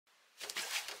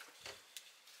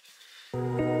Alright,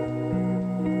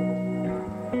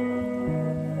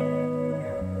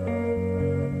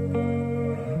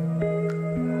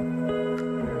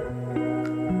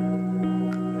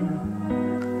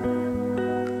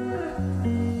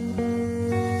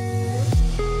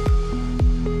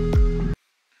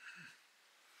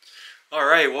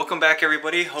 welcome back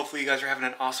everybody. Hopefully you guys are having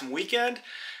an awesome weekend.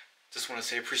 Just want to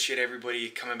say appreciate everybody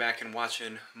coming back and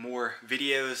watching more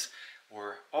videos,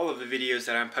 or all of the videos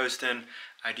that I'm posting.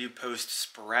 I do post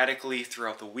sporadically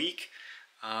throughout the week,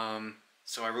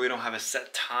 so I really don't have a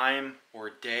set time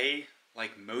or day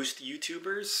like most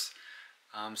YouTubers.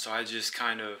 So I just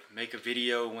kind of make a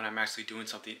video when I'm actually doing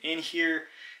something in here,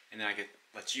 and then I can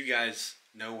let you guys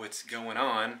know what's going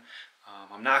on.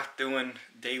 I'm not doing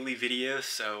daily videos,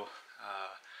 so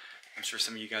I'm sure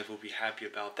some of you guys will be happy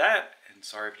about that, and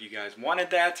sorry if you guys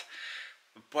wanted that.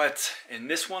 But in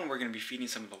this one, we're going to be feeding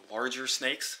some of the larger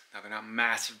snakes. Now, they're not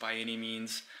massive by any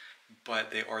means,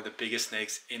 but they are the biggest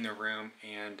snakes in the room,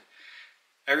 and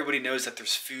everybody knows that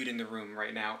there's food in the room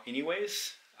right now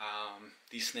anyways.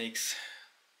 These snakes,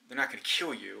 they're not going to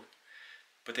kill you,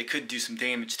 but they could do some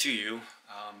damage to you.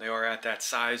 They are at that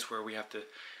size where we have to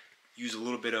use a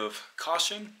little bit of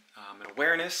caution and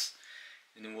awareness,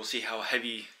 and then we'll see how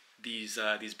heavy these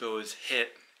boas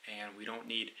hit, and we don't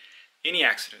need any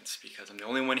accidents because I'm the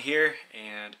only one here.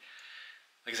 And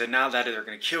like I said, not that they're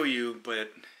going to kill you, but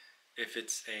if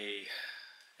it's a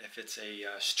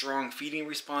strong feeding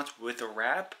response with a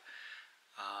wrap,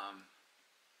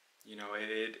 you know,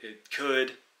 it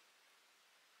could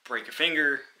break a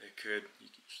finger. It could,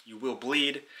 you will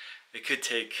bleed. It could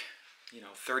take, you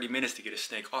know, 30 minutes to get a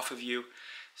snake off of you.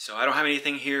 So I don't have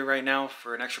anything here right now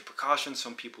for an extra precaution.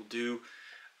 Some people do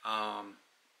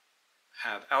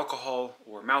have alcohol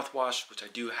or mouthwash, which I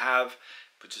do have,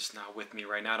 but just not with me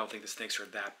right now. I don't think the snakes are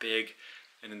that big,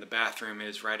 and then the bathroom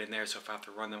is right in there, so if I have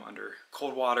to run them under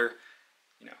cold water,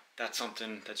 you know, that's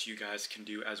something that you guys can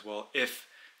do as well if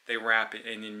they wrap it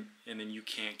and then you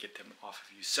can't get them off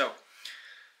of you. So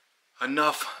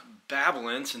enough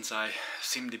babbling, since I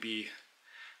seem to be,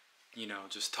 you know,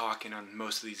 just talking on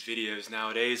most of these videos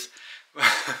nowadays.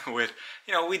 With,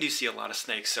 you know, we do see a lot of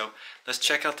snakes, so let's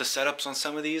check out the setups on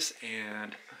some of these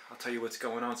and I'll tell you what's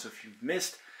going on. So if you've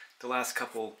missed the last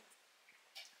couple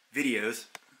videos,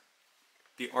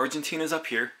 the Argentina's up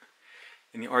here,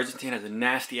 and the Argentine has a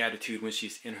nasty attitude when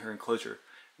she's in her enclosure.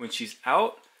 When she's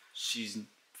out, she's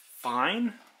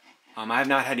fine. I have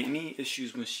not had any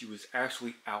issues when she was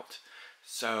actually out.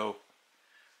 So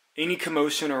any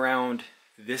commotion around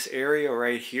this area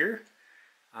right here,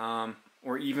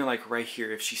 or even like right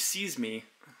here, if she sees me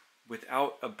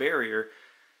without a barrier,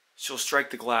 she'll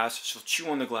strike the glass, she'll chew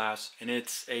on the glass, and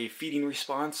it's a feeding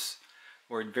response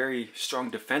or a very strong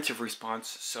defensive response.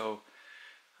 So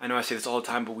I know I say this all the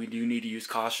time, but we do need to use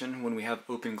caution when we have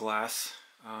open glass,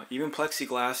 even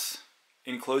plexiglass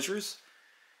enclosures.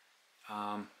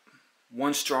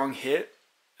 One strong hit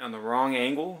on the wrong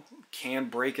angle can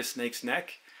break a snake's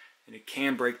neck, and it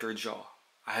can break their jaw.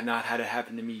 I have not had it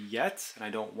happen to me yet, and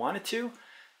I don't want it to.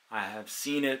 I have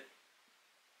seen it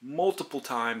multiple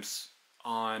times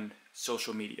on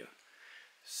social media.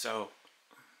 So,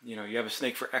 you know, you have a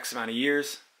snake for X amount of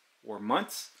years or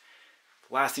months.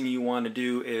 The last thing you want to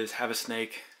do is have a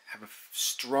snake have a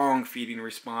strong feeding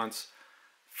response,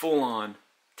 full on,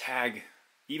 tag,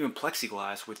 even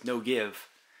plexiglass with no give.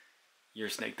 Your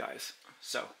snake dies.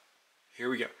 So,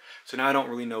 here we go. So now I don't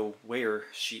really know where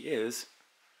she is.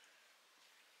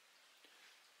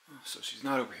 So she's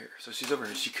not over here. So she's over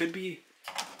here. She could be,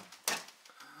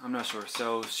 I'm not sure.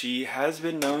 So she has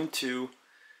been known to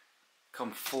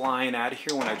come flying out of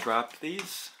here when I dropped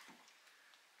these.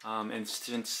 And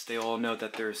since they all know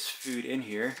that there's food in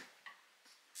here,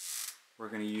 we're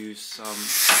going to use some,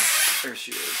 there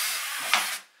she is.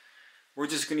 We're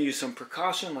just going to use some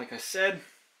precaution, like I said.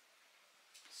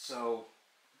 So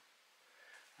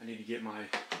I need to get my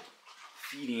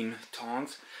feeding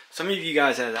tongs. Some of you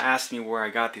guys have asked me where I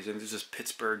got these, and this is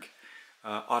Pittsburgh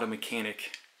auto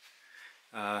mechanic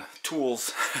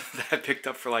tools that I picked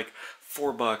up for like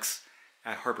 $4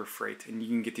 at Harbor Freight, and you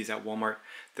can get these at Walmart.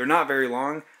 They're not very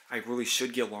long. I really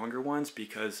should get longer ones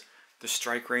because the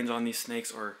strike range on these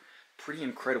snakes are pretty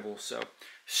incredible. So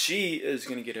she is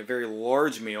going to get a very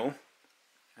large meal,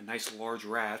 a nice large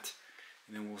rat,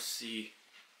 and then we'll see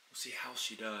how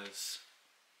she does.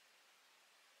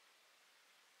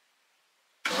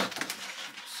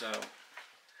 So,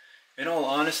 in all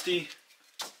honesty,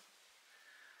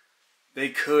 they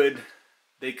could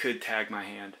tag my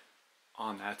hand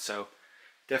on that. So,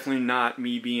 definitely not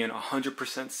me being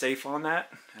 100% safe on that.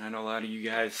 And I know a lot of you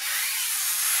guys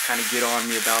kind of get on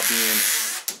me about being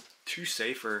too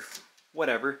safe or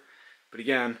whatever. But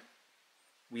again,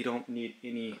 we don't need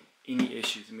any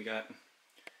issues. And we got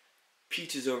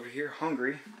Peaches over here,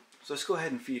 hungry. So let's go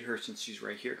ahead and feed her since she's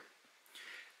right here.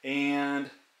 And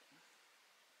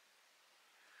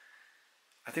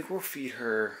I think we'll feed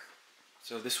her.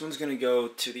 So this one's gonna go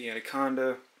to the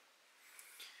Anaconda.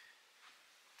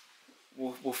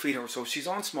 We'll feed her. So she's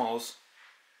on smalls.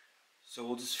 So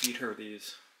we'll just feed her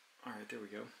these. All right, there we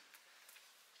go.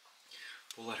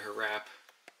 We'll let her wrap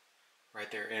right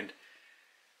there. And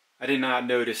I did not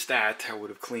notice that. I would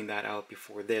have cleaned that out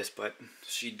before this, but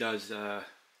she does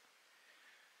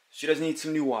need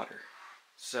some new water.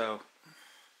 So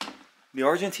the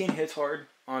Argentine hits hard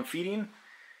on feeding,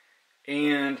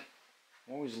 and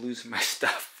I'm always losing my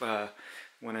stuff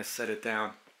when I set it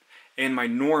down. And my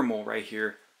normal right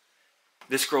here,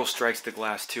 this girl strikes the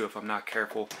glass too if I'm not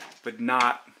careful, but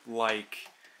not like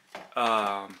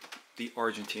the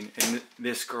Argentine. And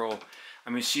this girl,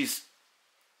 I mean, she's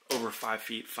over 5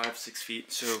 feet, 5-6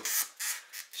 feet. So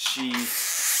she, you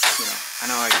know, I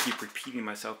know I keep repeating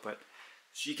myself, but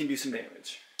she can do some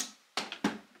damage.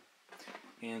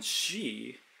 And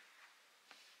these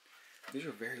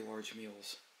are very large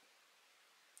meals.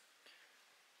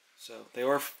 So they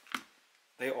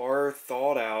are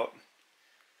thawed out.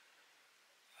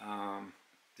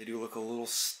 They do look a little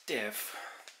stiff,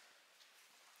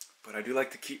 but I do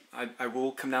like to keep, I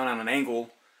will come down on an angle,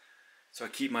 so I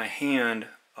keep my hand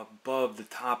above the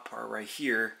top part right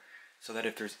here, so that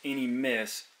if there's any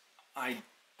miss, I'm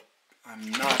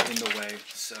not in the way.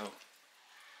 So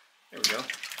there we go.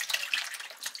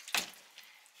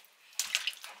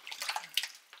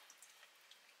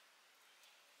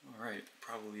 All right,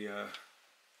 probably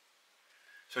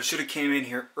so I should have came in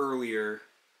here earlier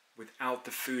without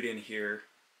the food in here.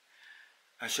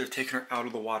 I should have taken her out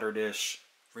of the water dish,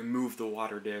 removed the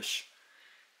water dish.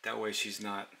 That way she's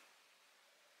not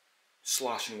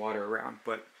sloshing water around,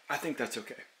 but I think that's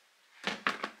okay.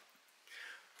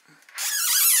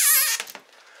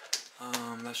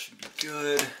 That should be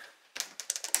good.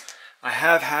 I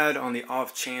have had on the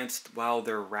off chance while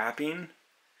they're wrapping,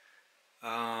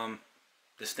 the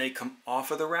snake come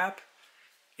off of the wrap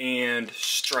and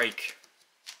strike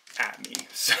at me.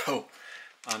 So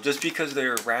just because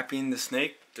they're wrapping the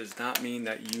snake does not mean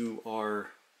that you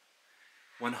are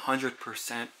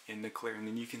 100% in the clear. And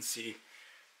then you can see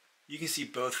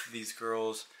both of these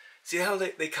girls. See how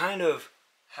they kind of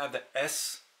have the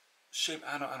S shape?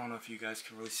 I don't know if you guys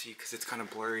can really see because it's kind of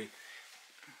blurry.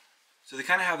 So they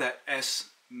kind of have that S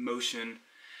motion.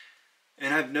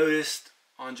 And I've noticed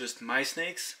on just my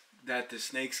snakes that the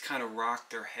snakes kind of rock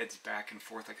their heads back and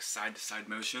forth like a side-to-side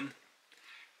motion.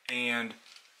 And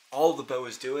all the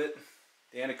boas do it.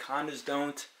 The anacondas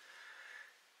don't.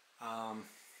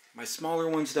 My smaller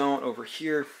ones don't over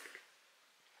here,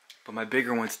 but my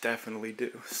bigger ones definitely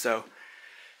do. So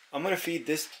I'm going to feed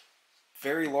this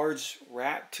very large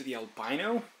rat to the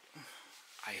albino.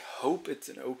 I hope it's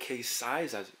an okay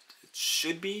size, as it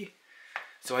should be.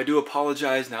 So I do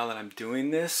apologize now that I'm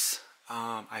doing this.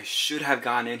 I should have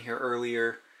gone in here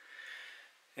earlier,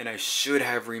 and I should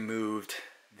have removed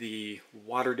the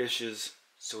water dishes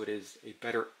so it is a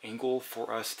better angle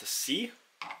for us to see.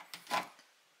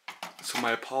 So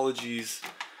my apologies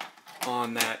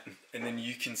on that. And then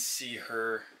you can see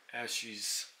her as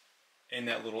she's in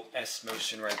that little S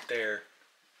motion right there.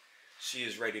 She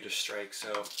is ready to strike.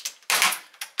 So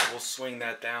we'll swing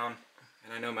that down.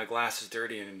 And I know my glass is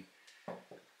dirty, and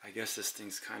I guess this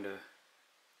thing's kind of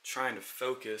trying to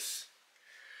focus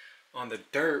on the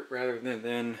dirt rather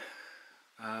than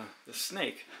the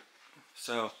snake.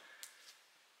 So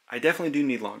I definitely do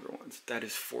need longer ones. That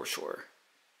is for sure.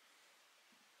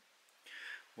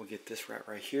 We'll get this rat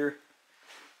right here.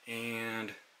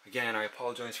 And again, I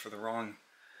apologize for the wrong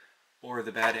or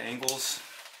the bad angles.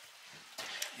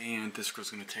 And this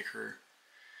girl's going to take her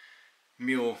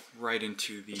meal right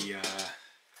into the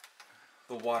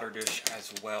water dish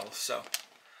as well. So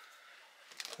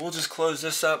we'll just close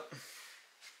this up.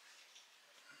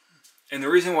 And the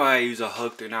reason why I use a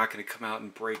hook, they're not going to come out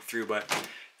and break through, but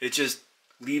it just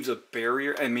leaves a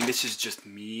barrier. I mean, this is just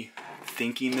me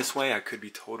thinking this way. I could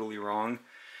be totally wrong.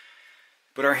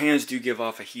 But our hands do give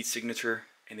off a heat signature,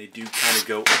 and they do kind of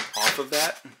go off of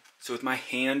that. So with my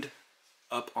hand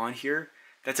up on here,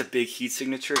 that's a big heat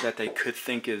signature that they could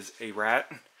think is a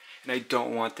rat. And I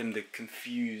don't want them to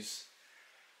confuse,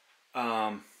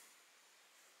 you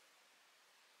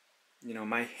know,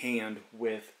 my hand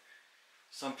with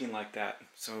something like that.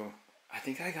 So I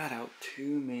think I got out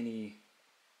too many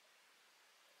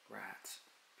rats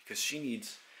because she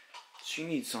needs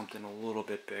something a little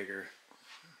bit bigger.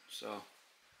 So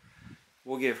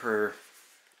we'll give her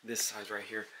this size right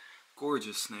here.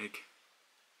 Gorgeous snake.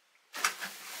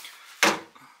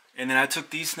 And then I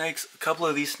took these snakes, a couple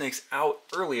of these snakes out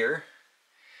earlier.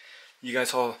 You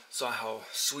guys all saw how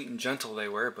sweet and gentle they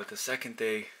were, but the second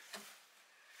they,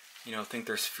 you know, think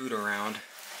there's food around,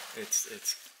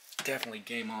 it's definitely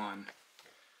game on.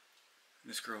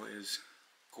 This girl is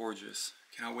gorgeous.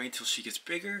 Cannot wait till she gets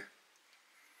bigger.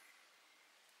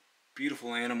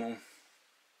 Beautiful animal.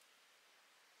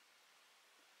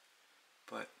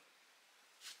 But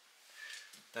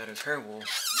that is her. We'll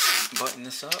button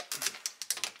this up.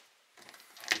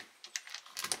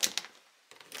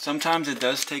 Sometimes it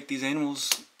does take these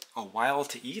animals a while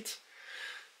to eat.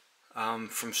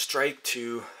 From strike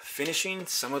to finishing,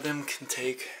 some of them can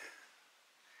take,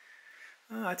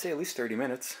 I'd say at least 30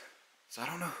 minutes. So I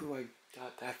don't know who I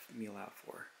got that meal out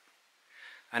for.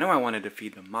 I know I wanted to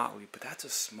feed them motley, but that's a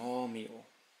small meal.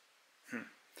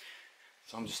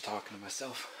 So I'm just talking to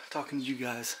myself, talking to you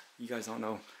guys. You guys don't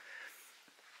know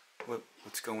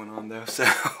what's going on though. So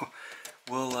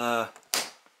we'll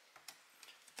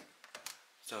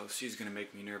so she's gonna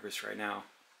make me nervous right now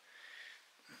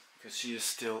because she is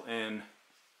still in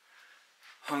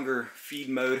hunger feed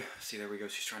mode. See, there we go,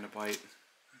 she's trying to bite.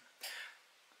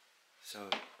 So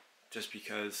just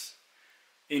because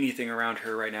anything around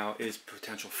her right now is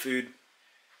potential food.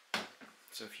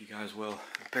 So if you guys will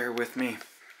bear with me,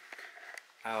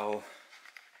 I'll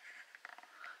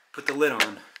put the lid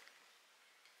on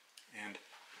and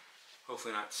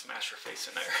hopefully not smash her face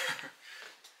in there.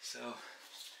 So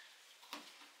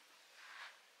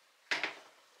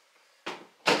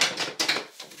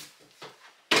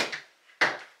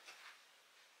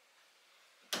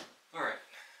alright,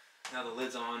 now the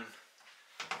lid's on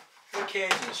her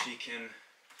cage and she can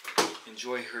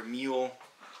enjoy her meal,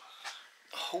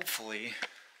 hopefully.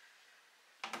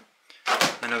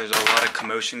 I know there's a lot of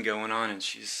commotion going on and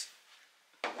she's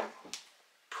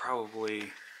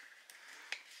probably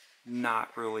not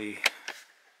really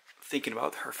thinking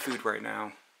about her food right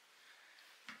now.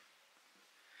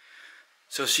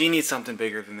 So she needs something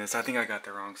bigger than this. I think I got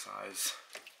the wrong size.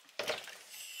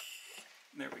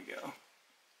 There we go.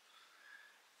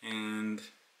 And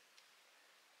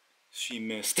she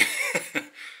missed.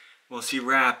 Well, she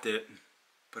wrapped it,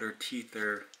 but her teeth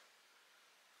are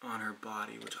on her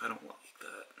body, which I don't like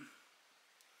that.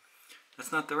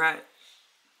 That's not the rat.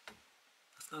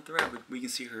 That's not the rat. We can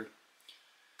see her.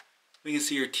 We can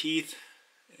see her teeth,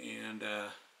 and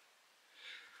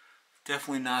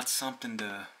definitely not something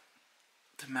to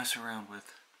mess around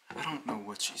with. I don't know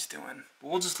what she's doing, but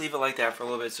we'll just leave it like that for a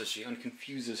little bit so she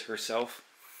unconfuses herself.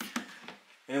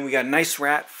 And we got a nice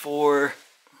rat for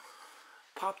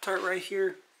Pop-Tart right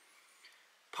here.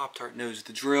 Pop-Tart knows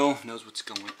the drill, knows what's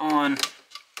going on.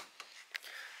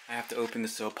 I have to open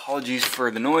this, so apologies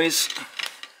for the noise.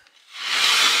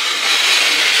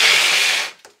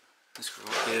 This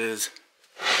girl is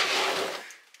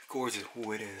gorgeous.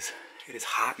 Oh, it is. It is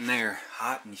hot in there,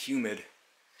 hot and humid,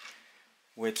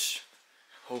 which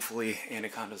hopefully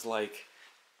Anacondas like.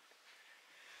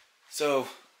 So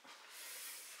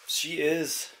she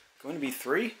is going to be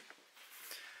 3.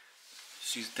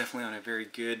 She's definitely on a very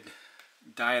good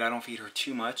diet. I don't feed her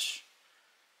too much,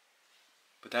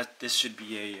 but this should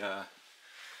be a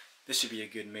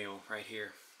good meal right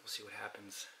here. We'll see what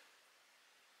happens.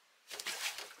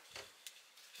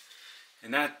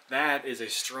 And that is a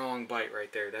strong bite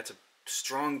right there. That's a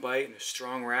strong bite and a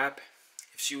strong wrap.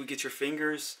 If she would get your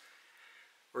fingers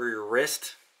or your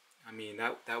wrist, I mean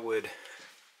that would.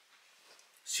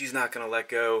 She's not gonna let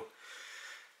go.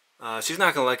 She's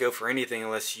not gonna let go for anything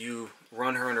unless you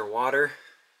run her underwater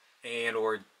and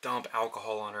or dump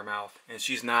alcohol on her mouth. And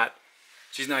she's not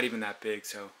even that big.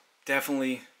 So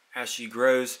definitely, as she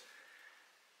grows,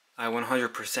 I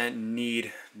 100%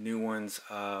 need new ones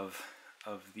of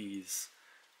these,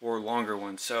 or longer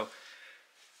ones. So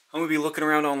I'm gonna be looking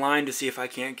around online to see if I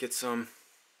can't get some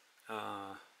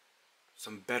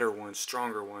better ones,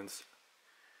 stronger ones.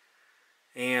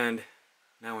 And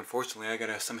now, unfortunately, I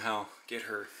gotta somehow get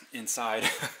her inside.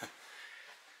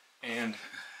 And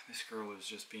this girl is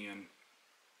just being,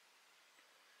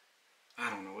 I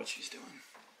don't know what she's doing.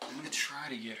 I'm gonna try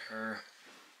to get her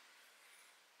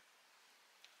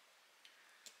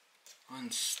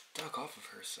unstuck off of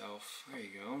herself. There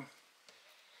you go.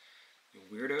 You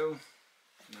weirdo.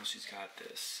 Now she's got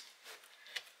this.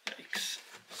 Yikes.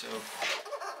 So,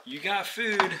 you got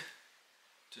food,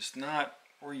 just not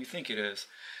where you think it is.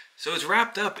 So it's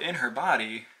wrapped up in her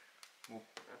body.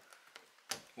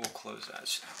 We'll close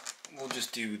that. We'll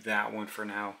just do that one for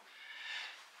now.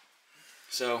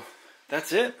 So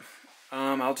that's it.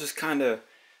 I'll just kind of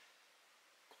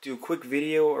do a quick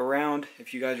video around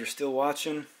if you guys are still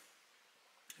watching.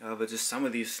 of just some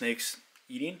of these snakes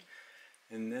eating,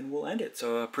 and then we'll end it.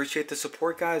 So I appreciate the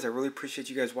support, guys. I really appreciate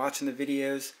you guys watching the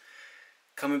videos,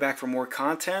 coming back for more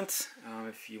content.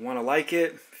 If you want to like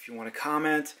it, if you want to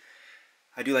comment,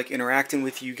 I do like interacting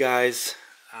with you guys.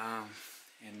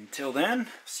 And until then,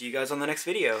 see you guys on the next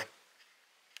video.